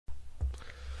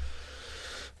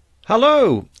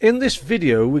Hello! In this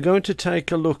video we're going to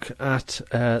take a look at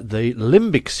the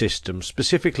limbic system.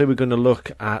 Specifically we're going to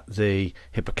look at the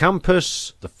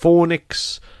hippocampus, the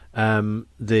fornix,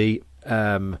 the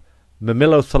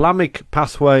mammalothalamic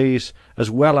pathways, as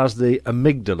well as the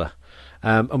amygdala.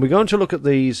 And we're going to look at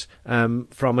these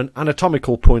from an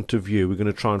anatomical point of view. We're going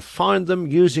to try and find them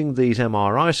using these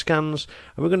MRI scans,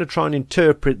 and we're going to try and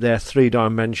interpret their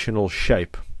three-dimensional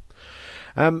shape.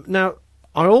 Now,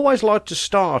 I always like to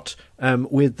start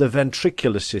with the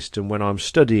ventricular system when I'm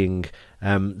studying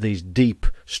these deep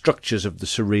structures of the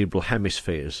cerebral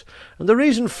hemispheres. And the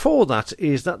reason for that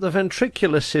is that the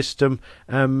ventricular system,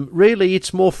 really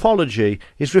its morphology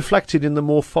is reflected in the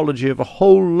morphology of a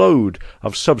whole load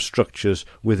of substructures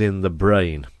within the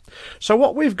brain. So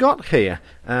what we've got here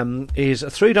is a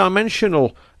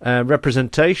three-dimensional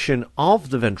representation of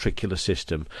the ventricular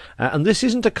system, and this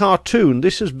isn't a cartoon.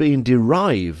 This has been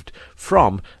derived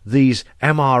from these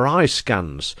MRI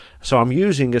scans. So I'm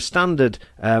using a standard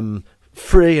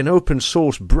free and open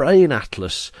source brain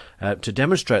atlas to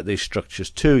demonstrate these structures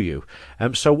to you.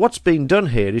 So what's been done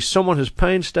here is someone has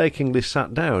painstakingly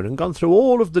sat down and gone through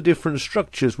all of the different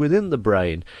structures within the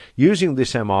brain using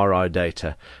this MRI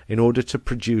data in order to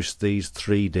produce these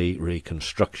 3D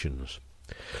reconstructions.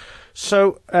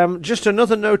 So just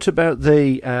another note about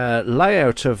the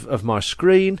layout of my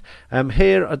screen.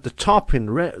 Here at the top in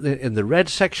the red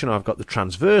section I've got the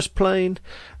transverse plane,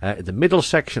 in the middle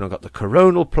section I've got the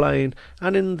coronal plane,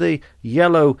 and in the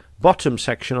yellow bottom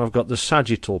section I've got the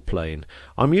sagittal plane.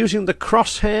 I'm using the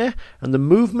crosshair, and the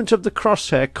movement of the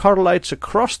crosshair correlates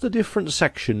across the different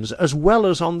sections as well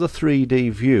as on the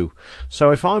 3D view. So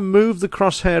if I move the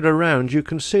crosshair around, you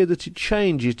can see that it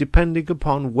changes depending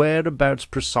upon whereabouts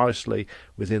precisely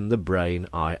within the brain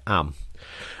I am.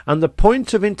 And the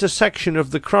point of intersection of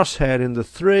the crosshair in the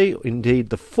three, indeed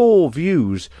the four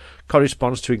views,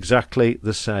 corresponds to exactly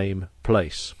the same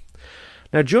place.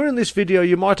 Now during this video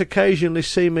you might occasionally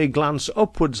see me glance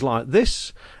upwards like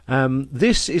this.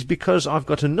 This is because I've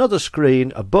got another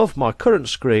screen above my current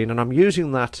screen, and I'm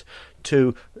using that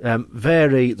to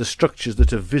vary the structures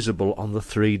that are visible on the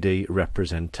 3D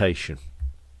representation.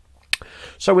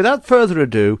 So without further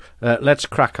ado, let's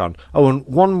crack on. Oh, and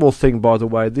one more thing, by the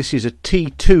way, this is a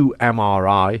T2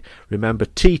 MRI. Remember,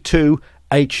 T2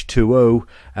 H2O,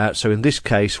 so in this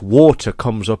case water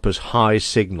comes up as high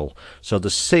signal, so the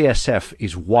CSF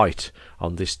is white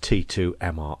on this T2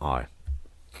 MRI.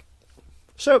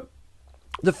 So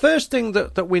the first thing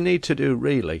that we need to do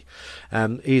really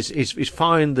is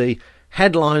find the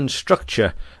headline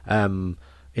structure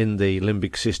in the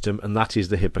limbic system, and that is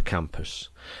the hippocampus.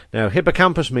 Now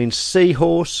hippocampus means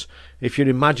seahorse. If you're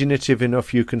imaginative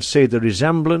enough you can see the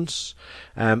resemblance,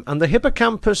 and the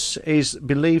hippocampus is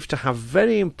believed to have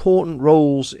very important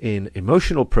roles in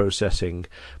emotional processing,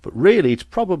 but really it's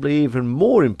probably even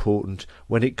more important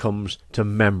when it comes to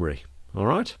memory.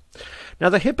 Alright? Now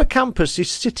the hippocampus is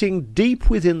sitting deep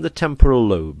within the temporal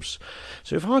lobes.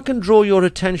 So if I can draw your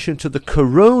attention to the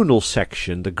coronal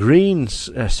section, the green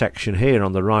section here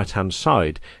on the right hand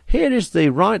side, here is the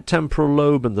right temporal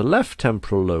lobe and the left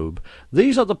temporal lobe.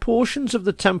 These are the portions of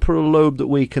the temporal lobe that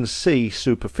we can see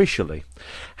superficially.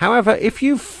 However, if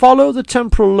you follow the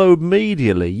temporal lobe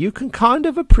medially, you can kind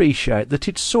of appreciate that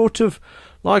it's sort of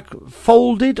like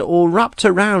folded or wrapped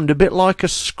around a bit like a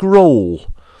scroll.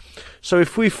 So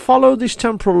if we follow this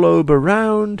temporal lobe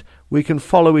around, we can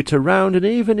follow it around and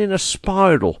even in a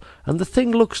spiral, and the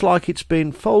thing looks like it's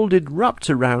been folded, wrapped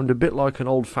around a bit like an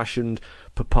old-fashioned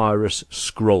papyrus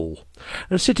scroll.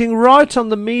 And sitting right on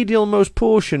the medialmost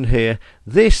portion here,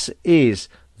 this is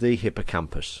the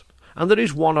hippocampus. And there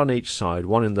is one on each side,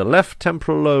 one in the left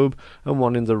temporal lobe and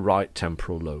one in the right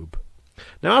temporal lobe.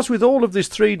 Now, as with all of this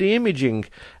 3D imaging,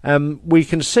 we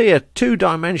can see a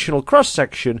two-dimensional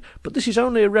cross-section, but this is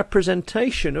only a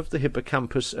representation of the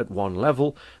hippocampus at one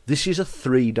level. This is a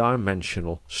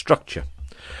three-dimensional structure.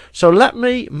 So let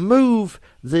me move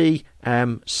the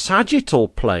sagittal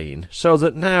plane so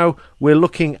that now we're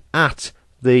looking at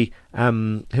the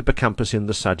hippocampus in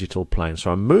the sagittal plane.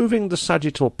 So I'm moving the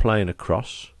sagittal plane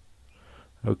across.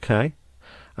 Okay.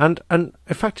 And in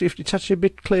fact, if it's actually a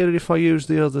bit clearer if I use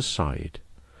the other side.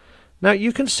 Now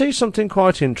you can see something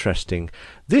quite interesting.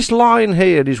 This line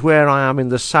here is where I am in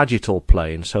the sagittal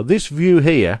plane. So this view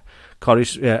here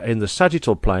in the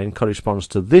sagittal plane corresponds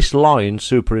to this line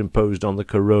superimposed on the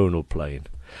coronal plane.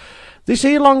 This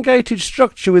elongated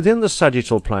structure within the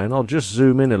sagittal plane, I'll just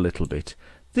zoom in a little bit.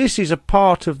 This is a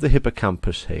part of the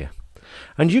hippocampus here.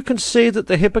 And you can see that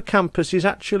the hippocampus is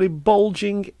actually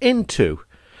bulging into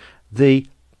the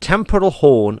temporal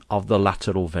horn of the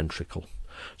lateral ventricle.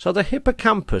 So the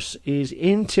hippocampus is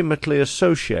intimately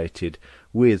associated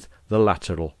with the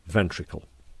lateral ventricle.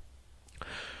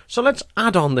 So let's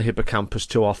add on the hippocampus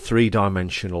to our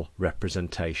three-dimensional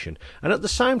representation. And at the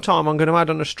same time, I'm going to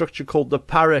add on a structure called the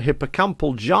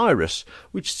parahippocampal gyrus,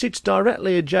 which sits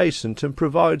directly adjacent and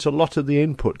provides a lot of the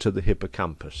input to the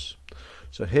hippocampus.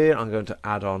 So here I'm going to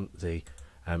add on the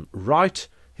right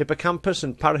hippocampus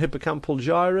and parahippocampal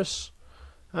gyrus.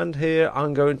 And here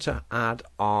I'm going to add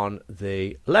on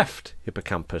the left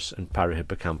hippocampus and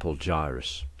parahippocampal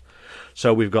gyrus.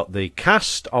 So we've got the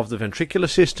cast of the ventricular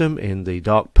system in the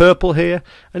dark purple here,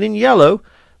 and in yellow,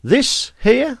 this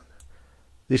here,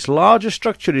 this larger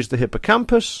structure is the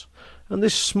hippocampus, and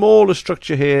this smaller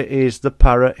structure here is the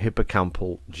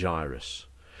parahippocampal gyrus.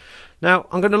 Now,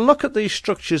 I'm going to look at these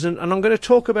structures and I'm going to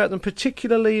talk about them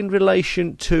particularly in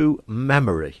relation to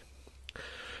memory.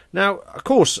 Now, of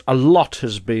course, a lot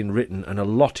has been written and a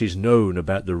lot is known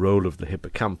about the role of the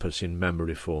hippocampus in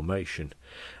memory formation.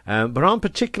 But I'm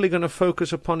particularly going to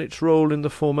focus upon its role in the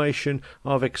formation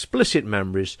of explicit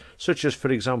memories, such as, for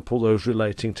example, those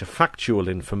relating to factual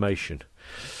information.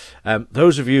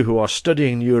 Those of you who are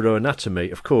studying neuroanatomy,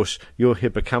 of course, your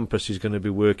hippocampus is going to be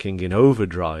working in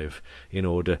overdrive in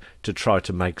order to try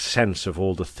to make sense of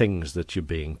all the things that you're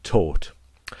being taught.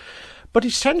 But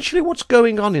essentially what's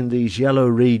going on in these yellow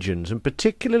regions, and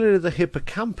particularly the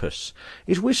hippocampus,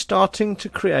 is we're starting to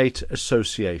create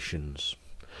associations.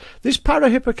 This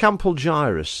parahippocampal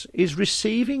gyrus is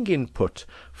receiving input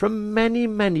from many,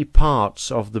 many parts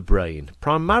of the brain,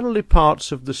 primarily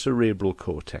parts of the cerebral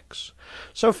cortex.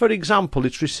 So, for example,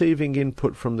 it's receiving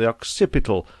input from the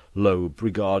occipital lobe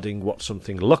regarding what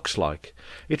something looks like.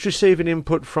 It's receiving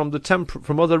input from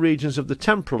from other regions of the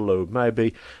temporal lobe,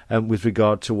 maybe with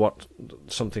regard to what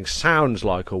something sounds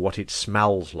like or what it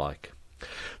smells like.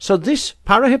 So this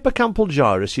parahippocampal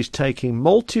gyrus is taking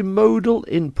multimodal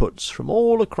inputs from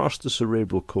all across the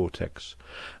cerebral cortex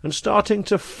and starting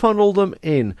to funnel them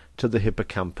in to the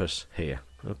hippocampus here.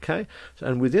 Okay,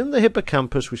 and within the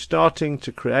hippocampus we're starting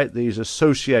to create these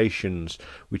associations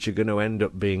which are going to end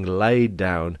up being laid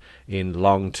down in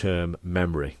long-term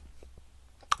memory.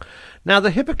 Now the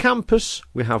hippocampus,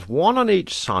 we have one on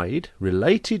each side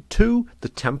related to the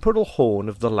temporal horn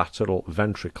of the lateral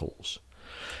ventricles.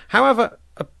 However,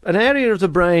 an area of the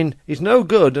brain is no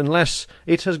good unless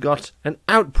it has got an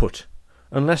output,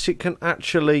 unless it can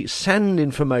actually send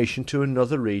information to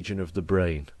another region of the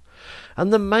brain.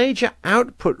 And the major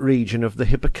output region of the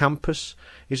hippocampus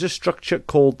is a structure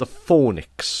called the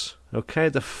fornix. Okay,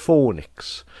 the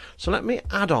fornix. So let me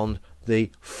add on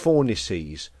the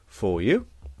fornices for you.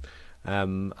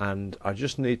 And I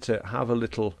just need to have a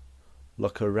little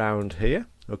look around here.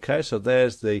 Okay, so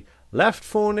there's the left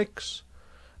fornix,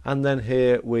 and then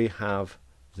here we have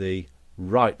the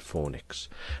right fornix.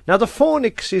 Now the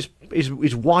fornix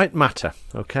is white matter.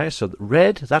 Okay, so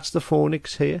red, that's the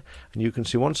fornix here, and you can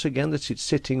see once again that it's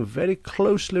sitting very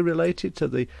closely related to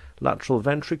the lateral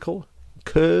ventricle,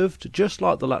 curved just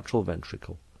like the lateral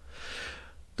ventricle.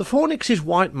 The fornix is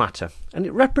white matter, and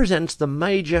it represents the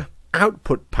major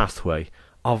output pathway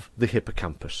of the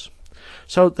hippocampus.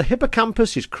 So the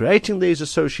hippocampus is creating these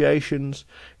associations,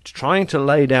 it's trying to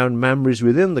lay down memories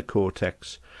within the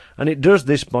cortex, and it does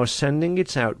this by sending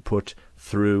its output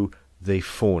through the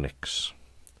fornix.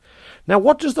 Now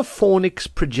what does the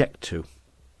fornix project to?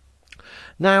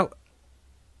 Now,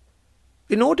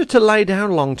 in order to lay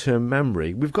down long-term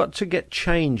memory, we've got to get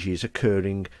changes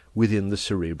occurring within the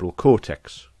cerebral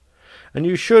cortex. And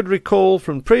you should recall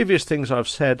from previous things I've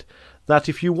said that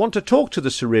if you want to talk to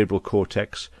the cerebral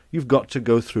cortex, you've got to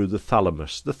go through the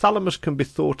thalamus. The thalamus can be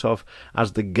thought of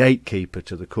as the gatekeeper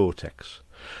to the cortex.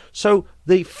 So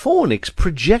the fornix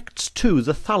projects to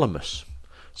the thalamus.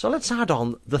 So let's add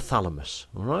on the thalamus.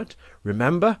 All right.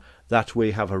 Remember that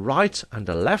we have a right and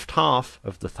a left half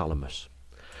of the thalamus.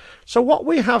 So what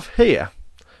we have here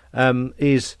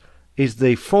is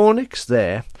the fornix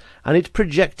there, and it's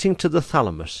projecting to the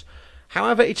thalamus.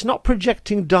 However, it's not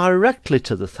projecting directly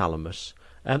to the thalamus.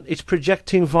 It's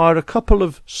projecting via a couple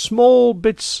of small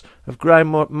bits of grey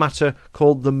matter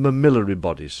called the mammillary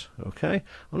bodies. Okay,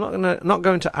 I'm not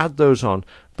going to add those on,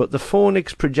 but the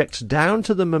fornix projects down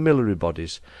to the mammillary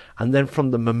bodies, and then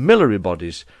from the mammillary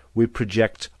bodies we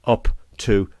project up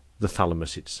to the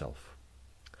thalamus itself.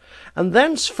 And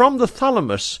thence from the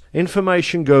thalamus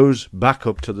information goes back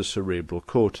up to the cerebral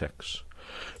cortex.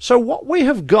 So what we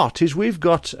have got is we've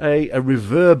got a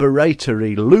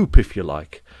reverberatory loop, if you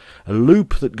like, a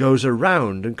loop that goes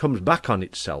around and comes back on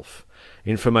itself.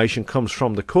 Information comes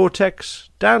from the cortex,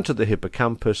 down to the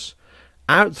hippocampus,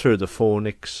 out through the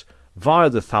fornix, via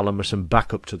the thalamus and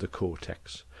back up to the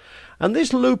cortex. And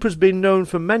this loop has been known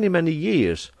for many, many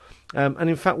years. And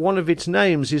in fact, one of its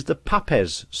names is the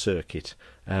Papez Circuit,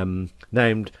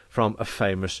 named from a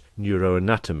famous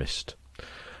neuroanatomist.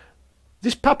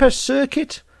 This Papez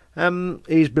Circuit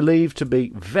is believed to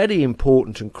be very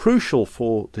important and crucial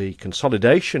for the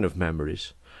consolidation of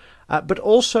memories, but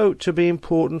also to be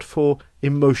important for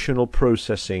emotional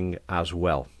processing as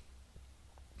well.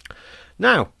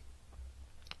 Now,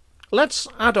 let's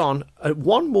add on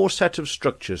one more set of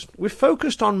structures. We've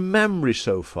focused on memory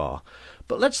so far,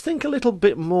 but let's think a little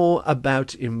bit more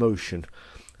about emotion.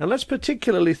 And let's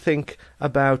particularly think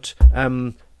about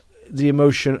the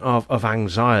emotion of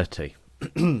anxiety.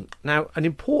 Now, an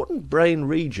important brain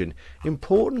region,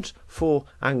 important for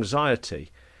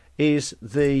anxiety, is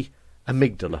the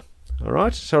amygdala. All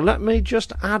right, so let me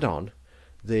just add on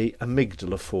the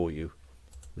amygdala for you.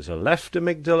 There's a left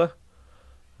amygdala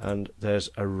and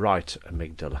there's a right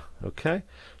amygdala. Okay,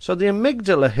 so the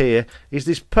amygdala here is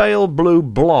this pale blue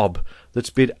blob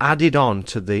that's been added on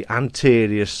to the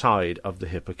anterior side of the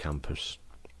hippocampus.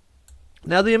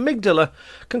 Now, the amygdala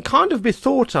can kind of be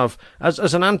thought of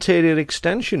as an anterior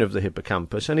extension of the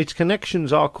hippocampus, and its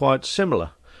connections are quite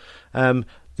similar. The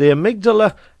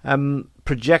amygdala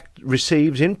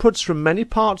receives inputs from many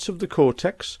parts of the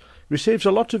cortex, receives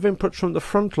a lot of inputs from the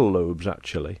frontal lobes,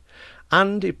 actually,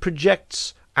 and it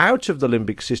projects out of the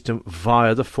limbic system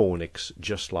via the fornix,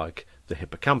 just like the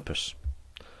hippocampus.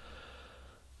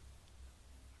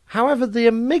 However, the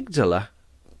amygdala,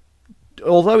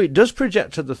 although it does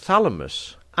project to the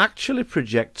thalamus, actually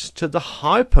projects to the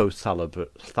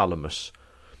hypothalamus.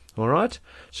 All right?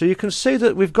 So you can see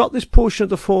that we've got this portion of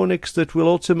the fornix that will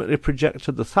ultimately project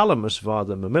to the thalamus via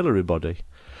the mammillary body.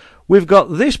 We've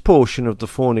got this portion of the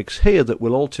fornix here that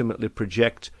will ultimately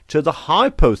project to the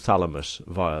hypothalamus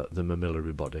via the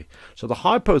mammillary body. So the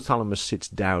hypothalamus sits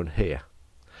down here.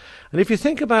 And if you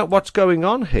think about what's going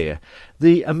on here,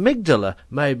 the amygdala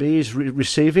maybe is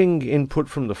receiving input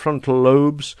from the frontal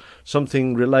lobes,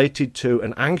 something related to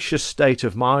an anxious state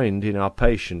of mind in our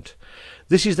patient.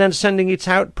 This is then sending its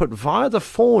output via the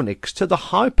fornix to the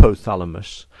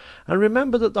hypothalamus. And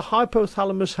remember that the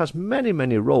hypothalamus has many,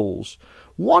 many roles,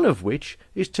 one of which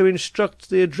is to instruct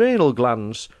the adrenal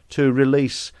glands to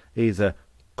release either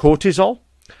cortisol,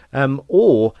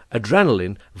 or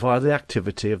adrenaline via the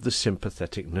activity of the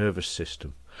sympathetic nervous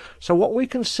system. So what we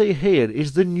can see here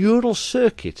is the neural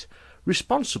circuit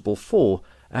responsible for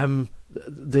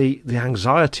the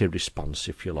anxiety response,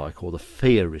 if you like, or the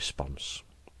fear response.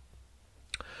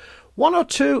 One or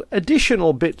two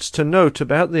additional bits to note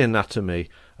about the anatomy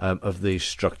of these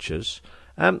structures.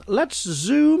 Let's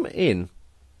zoom in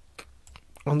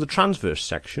on the transverse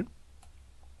section,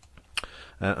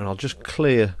 and I'll just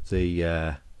clear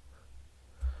the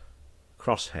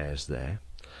crosshairs there,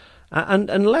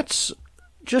 and let's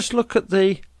just look at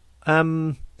the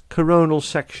coronal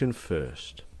section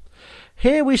first.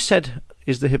 Here we said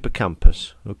is the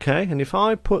hippocampus, okay, and if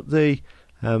I put the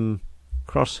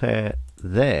crosshair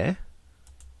there,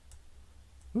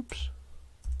 if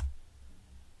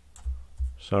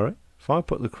I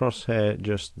put the crosshair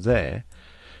just there,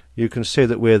 you can see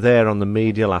that we're there on the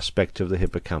medial aspect of the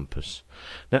hippocampus.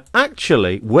 Now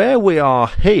actually where we are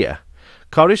here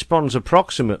corresponds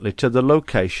approximately to the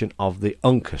location of the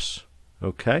uncus.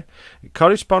 Okay, it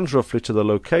corresponds roughly to the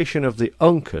location of the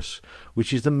uncus,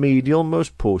 which is the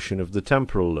medial-most portion of the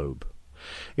temporal lobe.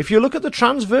 If you look at the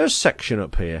transverse section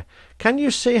up here, can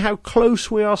you see how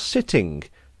close we are sitting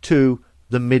to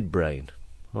the midbrain?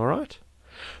 All right,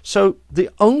 so the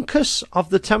uncus of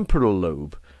the temporal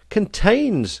lobe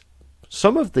contains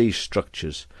some of these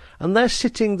structures, and they're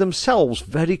sitting themselves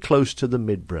very close to the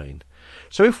midbrain.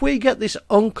 So if we get this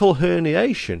uncal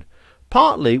herniation,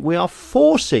 partly we are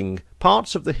forcing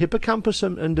parts of the hippocampus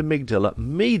and amygdala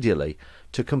medially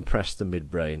to compress the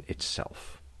midbrain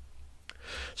itself.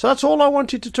 So that's all I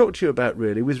wanted to talk to you about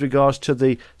really with regards to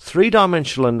the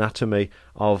three-dimensional anatomy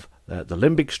of the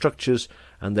limbic structures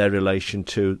and their relation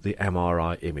to the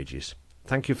MRI images.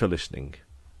 Thank you for listening.